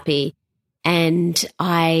unhappy. And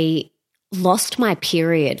I lost my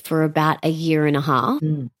period for about a year and a half.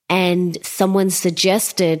 And someone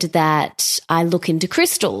suggested that I look into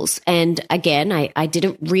crystals. And again, I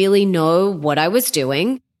didn't really know what I was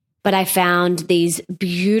doing, but I found these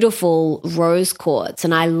beautiful rose quartz,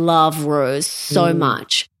 and I love rose so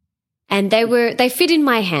much. And they fit in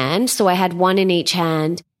my hand. So I had one in each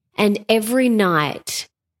hand. And every night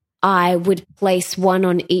I would place one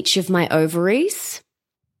on each of my ovaries,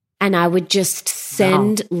 and I would just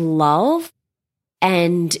send love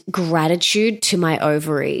and gratitude to my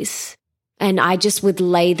ovaries. And I just would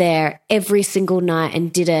lay there every single night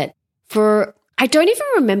and did it for, I don't even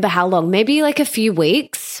remember how long, maybe like a few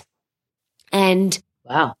weeks. And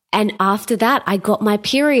And after that, I got my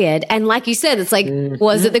period. And like you said, it's like,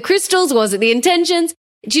 was it the crystals? Was it the intentions?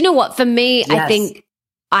 Do you know what? For me, Yes. I think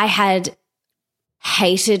I had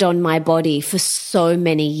hated on my body for so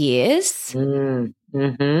many years. And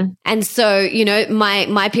so, you know,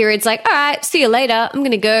 my period's like, all right, see you later. I'm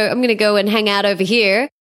going to go and hang out over here.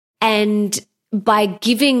 And by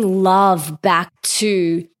giving love back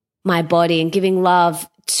to my body and giving love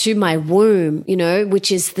to my womb, you know,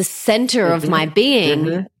 which is the center of my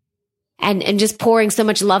being, and just pouring so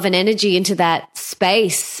much love and energy into that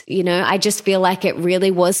space, you know, I just feel like it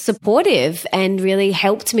really was supportive and really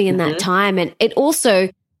helped me in that time. And it also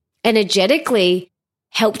energetically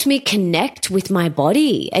helped me connect with my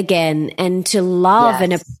body again and to love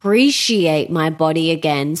and appreciate my body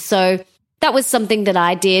again. So that was something that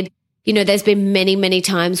I did. You know, there's been many, many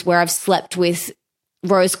times where I've slept with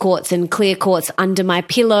rose quartz and clear quartz under my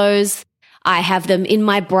pillows. I have them in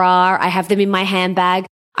my bra. I have them in my handbag.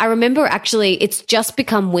 I remember actually it's just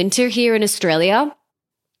become winter here in Australia,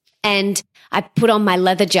 and I put on my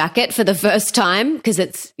leather jacket for the first time because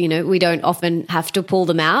it's, you know, we don't often have to pull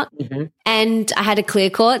them out. And I had a clear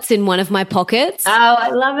quartz in one of my pockets. Oh, I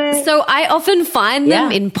love it. So I often find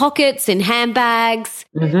them in pockets, in handbags,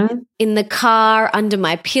 in the car, under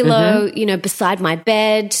my pillow, you know, beside my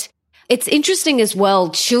bed. It's interesting as well.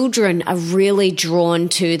 Children are really drawn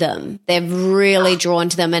to them. They're really drawn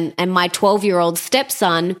to them. And my 12-year-old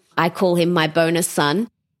stepson, I call him my bonus son,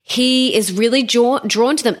 he is really drawn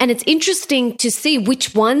to them. And it's interesting to see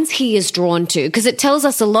which ones he is drawn to because it tells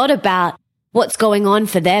us a lot about what's going on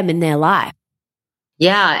for them in their life.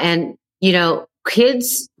 Yeah. And, you know,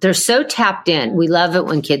 kids, they're so tapped in. We love it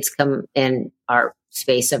when kids come in our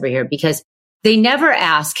space over here because they never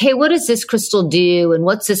ask, hey, what does this crystal do? And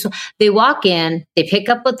what's this one? They walk in, they pick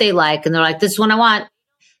up what they like, and they're like, this one I want.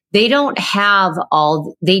 They don't have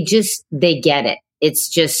they get it.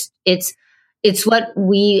 It's what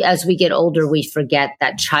we, as we get older, we forget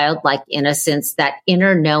that childlike innocence, that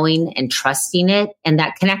inner knowing and trusting it and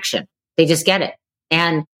that connection. They just get it.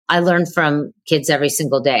 And I learn from kids every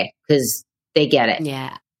single day because they get it.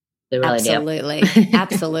 Yeah, they really absolutely.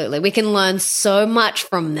 Absolutely. We can learn so much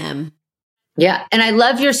from them. Yeah. And I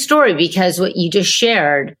love your story because what you just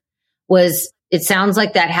shared was, it sounds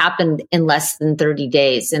like that happened in less than 30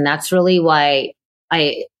 days. And that's really why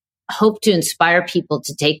I hope to inspire people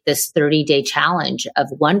to take this 30-day challenge of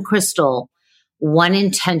one crystal, one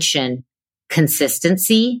intention,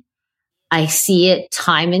 consistency. I see it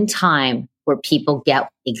time and time where people get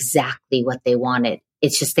exactly what they wanted.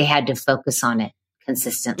 It's just they had to focus on it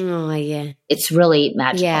consistently. Oh, yeah. It's really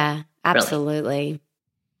magical. Yeah, absolutely. Really.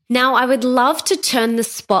 Now, I would love to turn the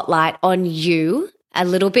spotlight on you a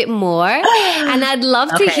little bit more, and I'd love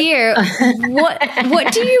to hear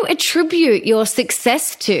what do you attribute your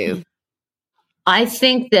success to? I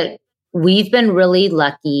think that we've been really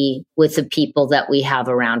lucky with the people that we have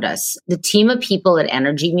around us. The team of people at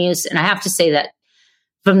Energy Muse, and I have to say that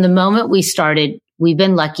from the moment we started, we've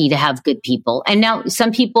been lucky to have good people. And now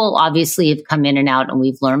some people obviously have come in and out and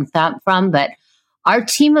we've learned that from, but our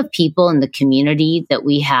team of people in the community that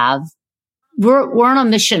we have, we're on a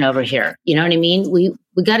mission over here. You know what I mean? We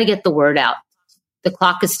got to get the word out. The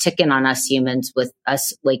clock is ticking on us humans with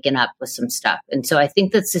us waking up with some stuff. And so I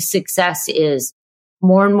think that the success is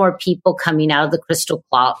more and more people coming out of the crystal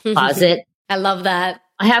closet. I love that.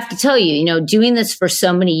 I have to tell you, you know, doing this for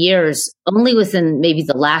so many years, only within maybe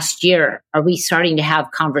the last year are we starting to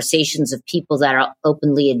have conversations of people that are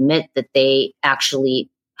openly admit that they actually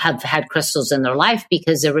have had crystals in their life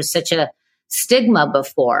because there was such a stigma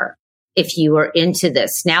before. If you were into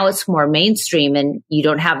this, now it's more mainstream and you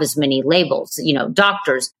don't have as many labels, you know,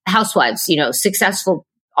 doctors, housewives, you know, successful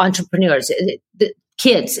entrepreneurs, the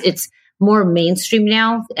kids, it's more mainstream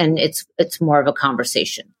now and it's more of a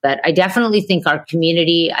conversation. But I definitely think our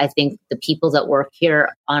community, I think the people that work here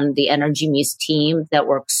on the Energy Muse team that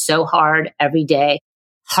work so hard every day,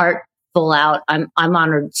 heart full out. I'm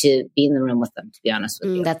honored to be in the room with them, to be honest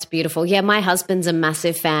with you. That's beautiful. Yeah, my husband's a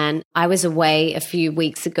massive fan. I was away a few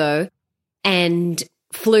weeks ago and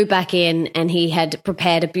flew back in, and he had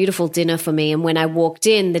prepared a beautiful dinner for me. And when I walked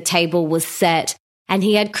in, the table was set and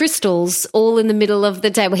he had crystals all in the middle of the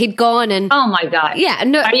table. He'd gone and... Oh my God. Yeah.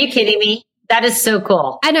 No. Are you kidding me? That is so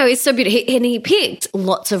cool. I know. It's so beautiful. And he picked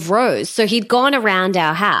lots of rows. So he'd gone around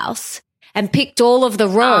our house and picked all of the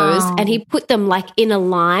rows and he put them like in a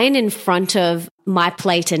line in front of my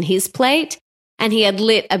plate and his plate. And he had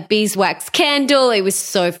lit a beeswax candle. It was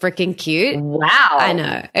so freaking cute. Wow. I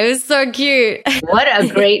know. It was so cute. What a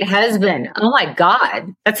great husband. Oh my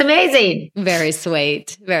God. That's amazing. Very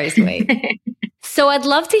sweet. Very sweet. So I'd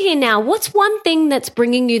love to hear now, what's one thing that's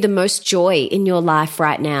bringing you the most joy in your life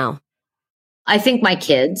right now? I think my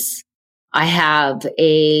kids. I have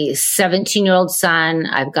a 17-year-old son.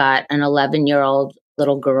 I've got an 11-year-old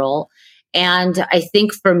little girl. And I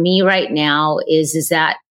think for me right now is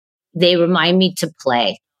that they remind me to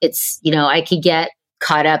play. It's, I could get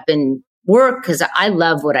caught up in work because I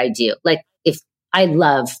love what I do. Like if I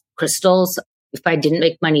love crystals, if I didn't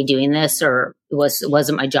make money doing this or it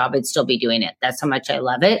wasn't my job, I'd still be doing it. That's how much I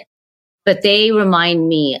love it. But they remind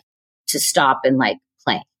me to stop and like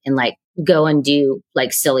play and like go and do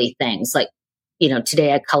like silly things. Like,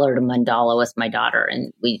 today I colored a mandala with my daughter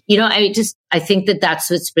and I think that that's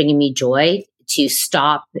what's bringing me joy, to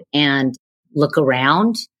stop and look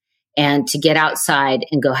around and to get outside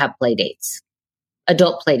and go have play dates,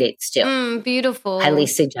 adult play dates too. Beautiful. Highly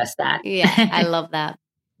suggest that. Yeah, I love that.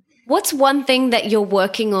 What's one thing that you're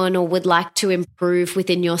working on or would like to improve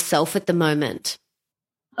within yourself at the moment?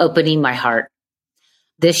 Opening my heart.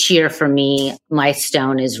 This year for me, my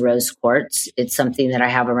stone is rose quartz. It's something that I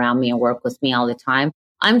have around me and work with me all the time.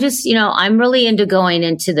 I'm just, I'm really into going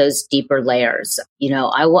into those deeper layers.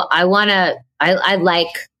 I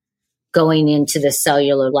like going into the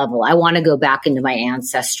cellular level. I want to go back into my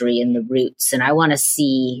ancestry and the roots, and I want to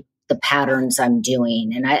see the patterns I'm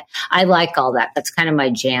doing. And I like all that. That's kind of my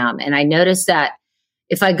jam. And I notice that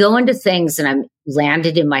if I go into things and I'm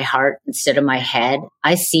landed in my heart instead of my head,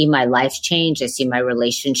 I see my life change. I see my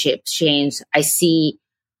relationships change. I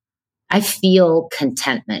feel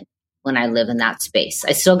contentment when I live in that space.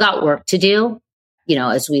 I still got work to do,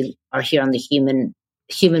 as we are here on the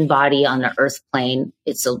human body on the earth plane.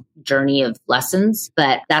 It's a journey of lessons,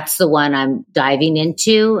 but that's the one I'm diving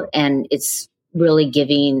into. And it's really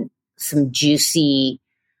giving some juicy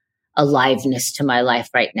aliveness to my life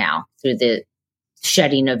right now through the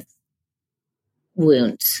shedding of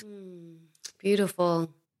wounds. Beautiful.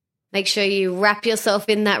 Make sure you wrap yourself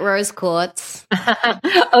in that rose quartz.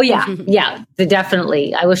 Oh, yeah. Yeah,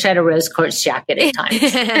 definitely. I wish I had a rose quartz jacket at times.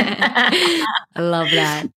 I love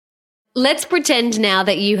that. Let's pretend now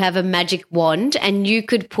that you have a magic wand and you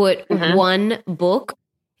could put one book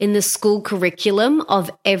in the school curriculum of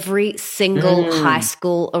every single high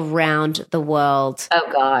school around the world.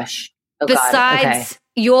 Oh, gosh. Besides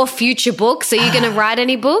your future books, are you going to write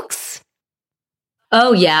any books?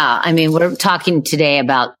 Oh, yeah. I mean, we're talking today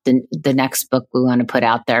about the next book we want to put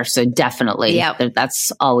out there. So definitely,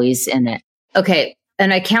 that's always in it. Okay.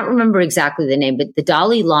 And I can't remember exactly the name, but the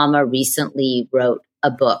Dalai Lama recently wrote a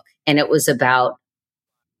book, and it was about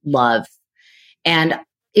love. And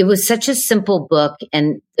it was such a simple book,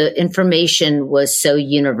 and the information was so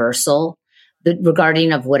universal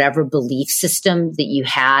regarding of whatever belief system that you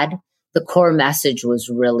had. The core message was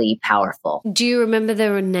really powerful. Do you remember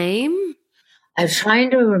their name? I'm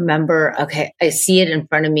trying to remember. Okay, I see it in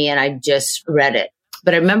front of me and I just read it.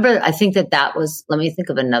 But I think that was, let me think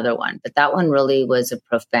of another one. But that one really was a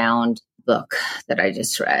profound book that I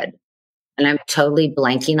just read. And I'm totally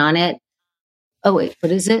blanking on it. Oh, wait,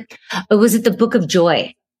 what is it? Oh, was it the Book of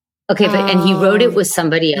Joy? Okay, and he wrote it with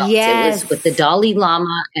somebody else. Yes. It was with the Dalai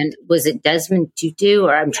Lama, and was it Desmond Tutu?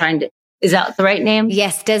 Or is that the right name?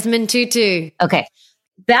 Yes, Desmond Tutu. Okay.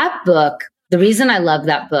 That book, the reason I love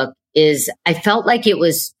that book is I felt like it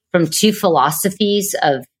was from two philosophies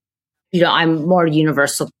of, I'm more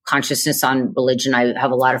universal consciousness on religion. I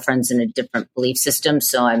have a lot of friends in a different belief system,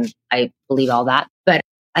 so I believe all that. But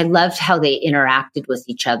I loved how they interacted with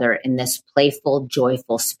each other in this playful,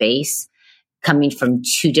 joyful space, coming from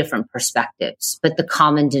two different perspectives. But the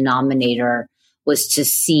common denominator was to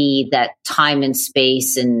see that time and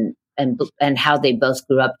space and how they both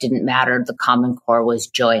grew up didn't matter. The common core was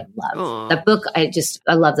joy and love. Aww. That book,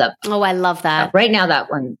 I love that. Oh, I love that. Right now,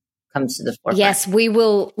 that one comes to the forefront. Yes, we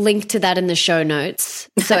will link to that in the show notes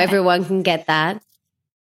so everyone can get that.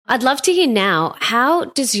 I'd love to hear now, how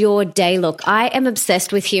does your day look? I am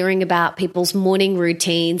obsessed with hearing about people's morning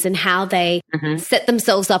routines and how they set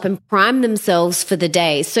themselves up and prime themselves for the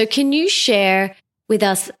day. So can you share with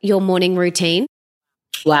us your morning routine?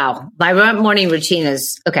 Wow. My morning routine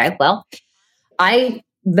is, okay, well, I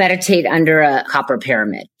meditate under a copper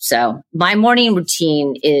pyramid. So my morning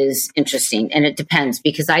routine is interesting, and it depends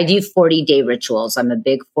because I do 40-day rituals. I'm a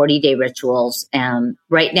big 40-day rituals. And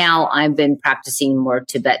right now I've been practicing more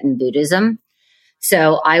Tibetan Buddhism.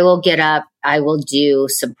 So I will get up, I will do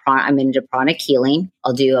I'm into pranic healing.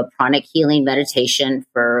 I'll do a pranic healing meditation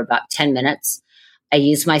for about 10 minutes. I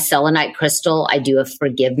use my selenite crystal. I do a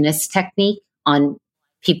forgiveness technique on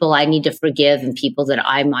people I need to forgive and people that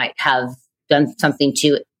I might have done something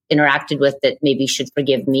to, interacted with that maybe should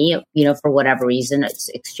forgive me, for whatever reason. It's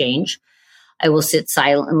exchange. I will sit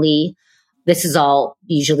silently. This is all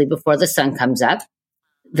usually before the sun comes up.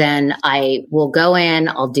 Then I will go in,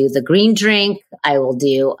 I'll do the green drink. I will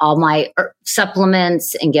do all my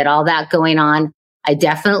supplements and get all that going on. I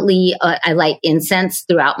definitely, I light incense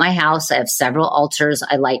throughout my house. I have several altars.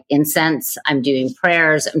 I light incense. I'm doing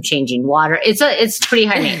prayers. I'm changing water. It's pretty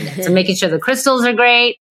high maintenance. I'm making sure the crystals are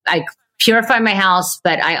great. I purify my house,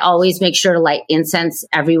 but I always make sure to light incense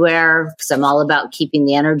everywhere because I'm all about keeping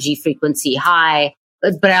the energy frequency high.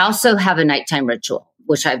 But I also have a nighttime ritual,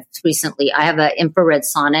 which I have an infrared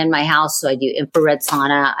sauna in my house. So I do infrared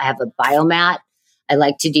sauna. I have a biomat. I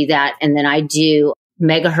like to do that. And then I do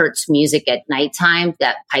megahertz music at nighttime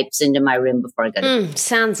that pipes into my room before I go to bed.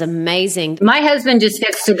 Sounds amazing. My husband just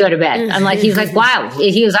gets to go to bed. He's like, wow.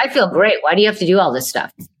 He goes, I feel great. Why do you have to do all this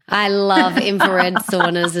stuff? I love infrared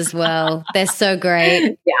saunas as well. They're so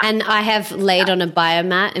great. Yeah. And I have laid on a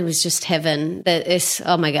biomat. It was just heaven.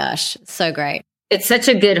 Oh my gosh, so great. It's such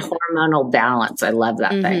a good hormonal balance. I love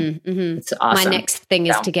that thing. Mm-hmm. It's awesome. My next thing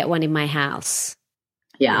is to get one in my house.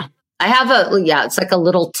 Yeah. I have it's like a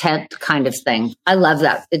little tent kind of thing. I love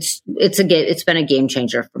that. It's been a game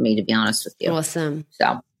changer for me, to be honest with you. Awesome.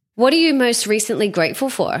 So what are you most recently grateful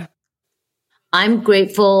for? I'm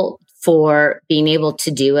grateful for being able to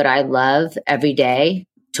do what I love every day,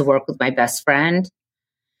 to work with my best friend,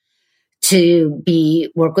 to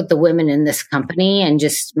work with the women in this company and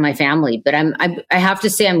just my family. But I have to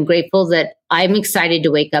say I'm grateful that I'm excited to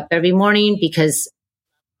wake up every morning because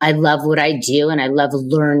I love what I do and I love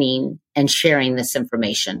learning and sharing this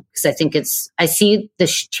information because I think I see the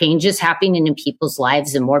changes happening in people's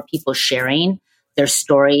lives and more people sharing their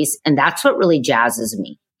stories. And that's what really jazzes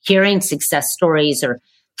me. Hearing success stories or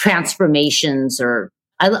transformations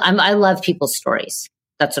I love people's stories.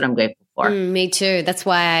 That's what I'm grateful for. Me too. That's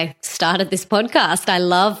why I started this podcast. I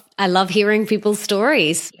love hearing people's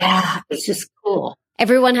stories. Yeah, it's just cool.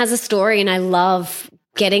 Everyone has a story and I love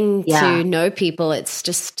getting to know people. It's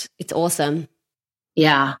awesome.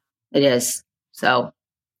 Yeah, it is. So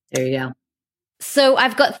there you go. So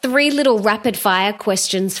I've got 3 little rapid fire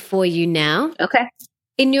questions for you now. Okay.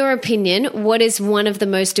 In your opinion, what is one of the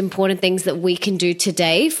most important things that we can do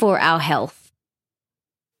today for our health?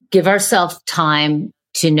 Give ourselves time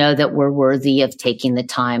to know that we're worthy of taking the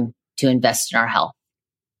time to invest in our health.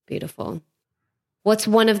 Beautiful. What's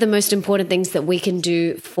one of the most important things that we can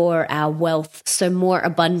do for our wealth? So more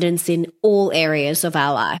abundance in all areas of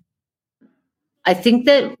our life. I think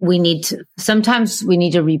that sometimes we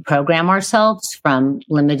need to reprogram ourselves from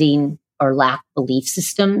limiting or lack belief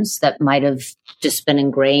systems that might have just been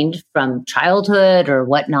ingrained from childhood or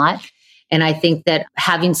whatnot. And I think that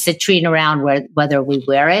having citrine around, whether we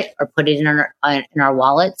wear it or put it in our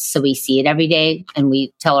wallets, so we see it every day and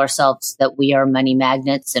we tell ourselves that we are money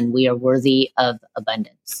magnets and we are worthy of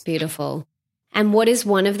abundance. Beautiful. And what is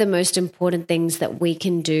one of the most important things that we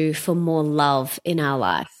can do for more love in our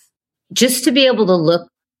life? Just to be able to look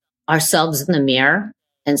ourselves in the mirror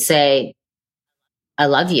and say, I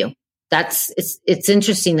love you. It's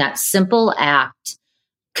interesting. That simple act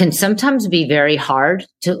can sometimes be very hard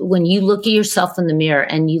when you look at yourself in the mirror,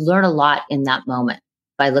 and you learn a lot in that moment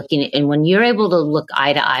by looking at, and when you're able to look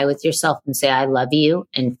eye to eye with yourself and say, I love you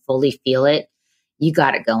and fully feel it, you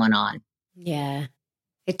got it going on. Yeah.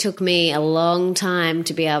 It took me a long time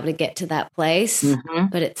to be able to get to that place,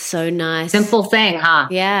 but it's so nice. Simple thing, huh?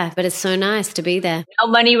 Yeah, but it's so nice to be there. No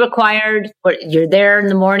money required. You're there in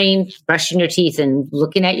the morning, brushing your teeth and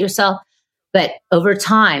looking at yourself. But over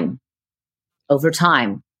time,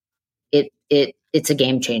 it's a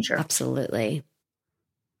game changer. Absolutely.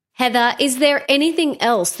 Heather, is there anything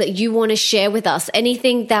else that you want to share with us?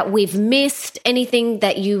 Anything that we've missed? Anything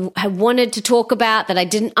that you have wanted to talk about that I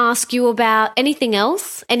didn't ask you about? Anything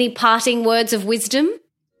else? Any parting words of wisdom?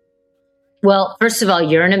 Well, first of all,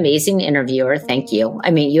 you're an amazing interviewer. Thank you.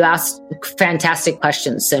 I mean, you asked fantastic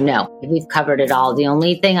questions. So no, we've covered it all. The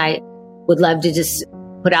only thing I would love to just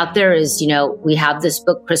put out there is, we have this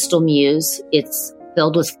book, Crystal Muse. It's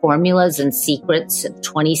filled with formulas and secrets of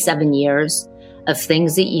 27 years of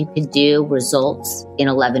things that you could do, results in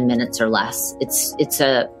 11 minutes or less. It's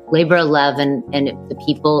a labor of love. And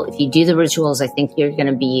if you do the rituals, I think you're going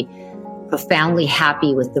to be profoundly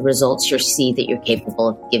happy with the results you see that you're capable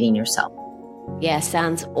of giving yourself. Yeah,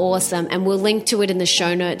 sounds awesome. And we'll link to it in the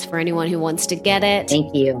show notes for anyone who wants to get it.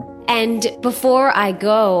 Thank you. And before I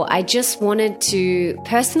go, I just wanted to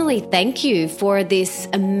personally thank you for this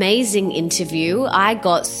amazing interview. I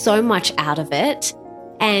got so much out of it.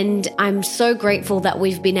 And I'm so grateful that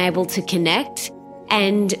we've been able to connect,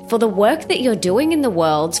 and for the work that you're doing in the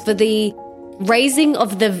world, for the raising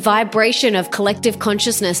of the vibration of collective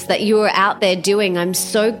consciousness that you are out there doing. I'm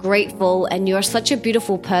so grateful, and you're such a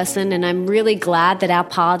beautiful person, and I'm really glad that our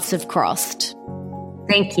paths have crossed.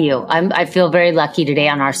 Thank you. I feel very lucky today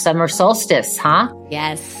on our summer solstice, huh?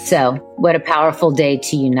 Yes. So what a powerful day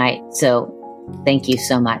to unite. So thank you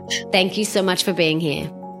so much. Thank you so much for being here.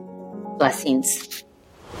 Blessings.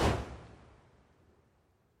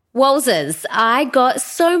 Wowzers, I got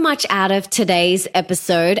so much out of today's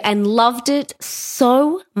episode and loved it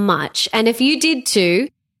so much. And if you did too,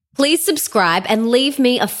 please subscribe and leave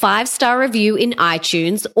me a 5-star review in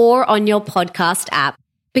iTunes or on your podcast app,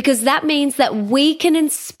 because that means that we can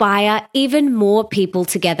inspire even more people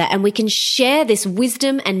together and we can share this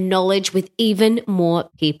wisdom and knowledge with even more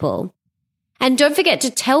people. And don't forget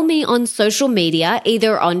to tell me on social media,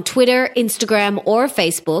 either on Twitter, Instagram, or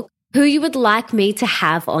Facebook, who you would like me to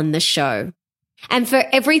have on the show. And for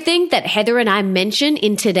everything that Heather and I mention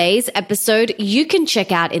in today's episode, you can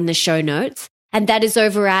check out in the show notes. And that is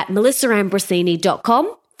over at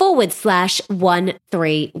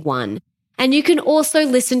melissaambrosini.com/131. And you can also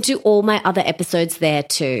listen to all my other episodes there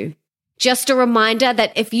too. Just a reminder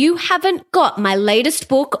that if you haven't got my latest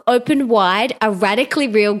book, Open Wide, A Radically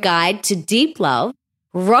Real Guide to Deep Love,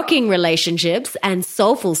 Rocking Relationships, and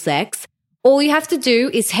Soulful Sex, all you have to do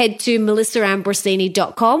is head to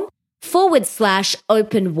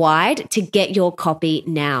melissaambrosini.com/open wide to get your copy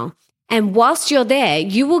now. And whilst you're there,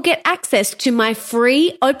 you will get access to my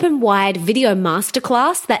free Open Wide video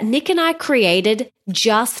masterclass that Nick and I created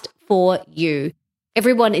just for you.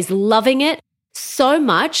 Everyone is loving it so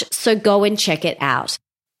much, so go and check it out.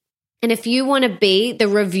 And if you want to be the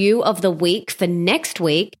review of the week for next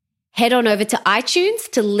week, head on over to iTunes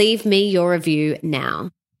to leave me your review now.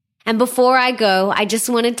 And before I go, I just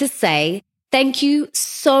wanted to say thank you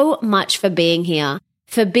so much for being here,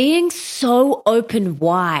 for being so open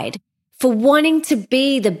wide, for wanting to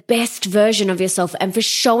be the best version of yourself, and for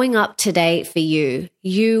showing up today for you.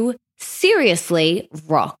 You seriously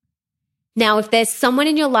rock. Now, if there's someone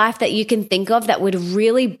in your life that you can think of that would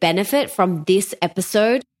really benefit from this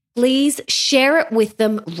episode, please share it with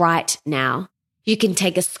them right now. You can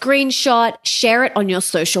take a screenshot, share it on your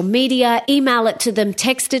social media, email it to them,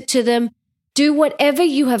 text it to them. Do whatever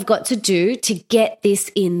you have got to do to get this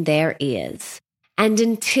in their ears. And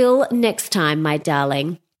until next time, my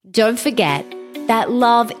darling, don't forget that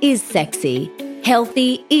love is sexy,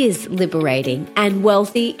 healthy is liberating, and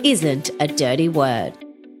wealthy isn't a dirty word.